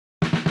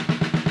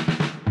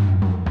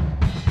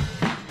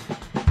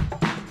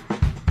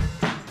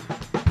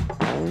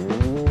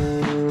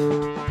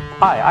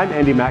Hi, I'm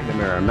Andy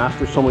McNamara,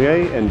 Master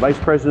Sommelier and Vice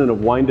President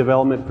of Wine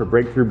Development for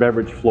Breakthru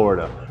Beverage,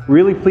 Florida.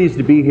 Really pleased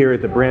to be here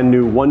at the brand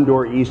new One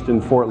Door East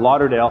in Fort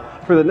Lauderdale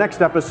for the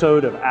next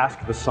episode of Ask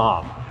the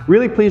Somm.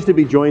 Really pleased to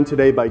be joined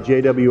today by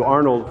J.W.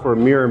 Arnold for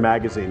Mirror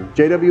Magazine.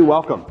 J.W.,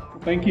 welcome.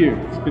 Thank you.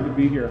 It's good to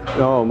be here.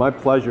 Oh, my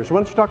pleasure. So why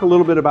don't you talk a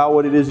little bit about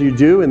what it is you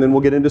do, and then we'll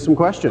get into some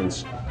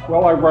questions.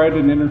 Well, I write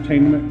an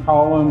entertainment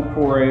column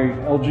for a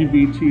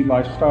LGBT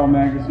lifestyle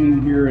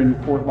magazine here in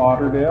Fort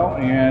Lauderdale,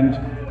 and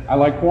I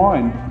like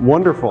wine.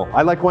 Wonderful.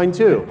 I like wine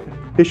too.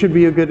 It should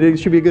be a good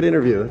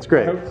interview. That's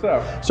great. I hope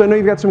so. So I know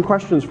you've got some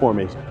questions for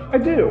me. I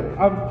do.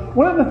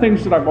 One of the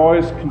things that I've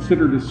always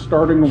considered is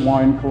starting a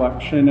wine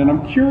collection, and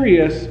I'm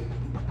curious,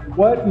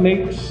 what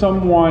makes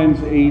some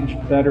wines age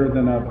better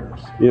than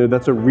others? You know,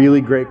 that's a really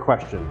great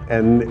question.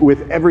 And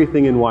with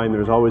everything in wine,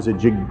 there's always a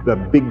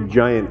big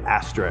giant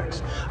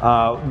asterisk.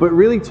 But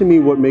really, to me,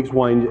 what makes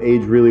wine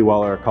age really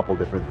well are a couple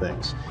different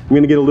things. I'm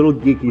going to get a little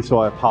geeky, so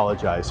I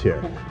apologize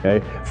here.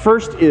 Okay.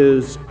 First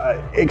is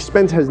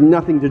expense has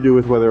nothing to do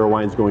with whether a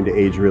wine's going to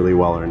age really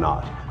well or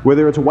not.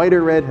 Whether it's white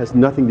or red has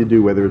nothing to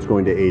do whether it's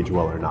going to age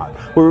well or not.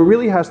 What it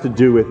really has to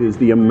do with is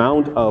the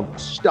amount of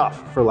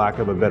stuff, for lack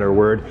of a better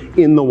word,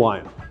 in the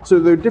wine. So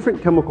there are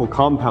different chemical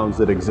compounds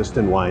that exist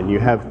in wine. You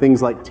have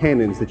things like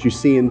tannins that you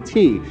see in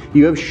tea.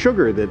 You have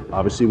sugar that,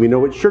 obviously we know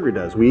what sugar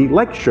does. We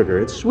like sugar,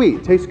 it's sweet,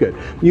 it tastes good.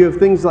 You have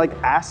things like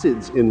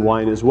acids in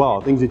wine as well,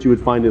 things that you would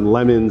find in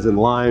lemons and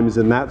limes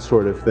and that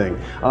sort of thing.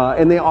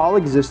 And they all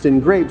exist in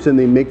grapes, and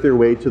they make their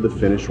way to the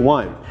finished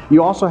wine.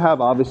 You also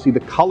have obviously the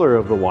color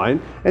of the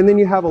wine, and then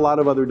you have a lot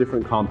of other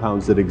different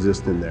compounds that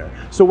exist in there.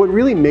 So what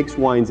really makes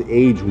wines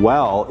age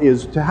well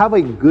is to have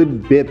a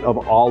good bit of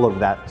all of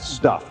that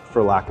stuff,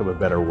 for lack of a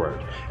better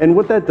word. And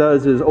what that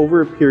does is,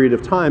 over a period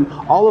of time,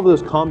 all of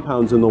those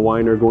compounds in the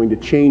wine are going to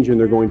change, and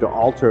they're going to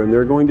alter, and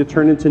they're going to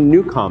turn into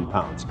new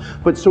compounds.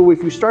 But so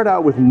if you start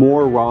out with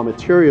more raw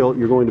material,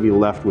 you're going to be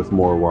left with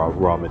more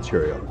raw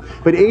material.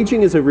 But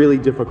aging is a really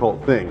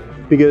difficult thing,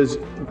 because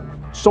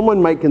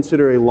someone might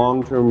consider a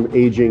long-term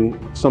aging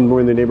somewhere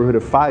in the neighborhood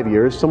of 5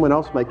 years. Someone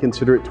else might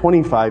consider it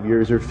 25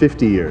 years or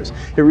 50 years.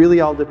 It really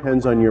all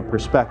depends on your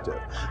perspective.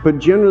 But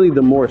generally,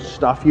 the more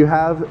stuff you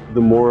have, the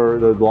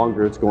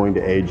longer it's going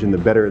to age, and the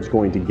better it's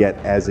going to get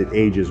as it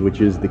ages, which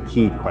is the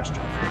key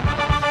question.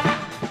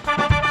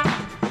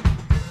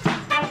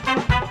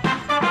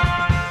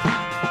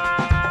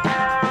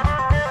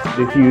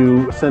 If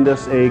you send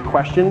us a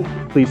question,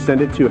 please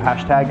send it to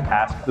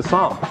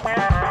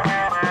 #AskTheSomm.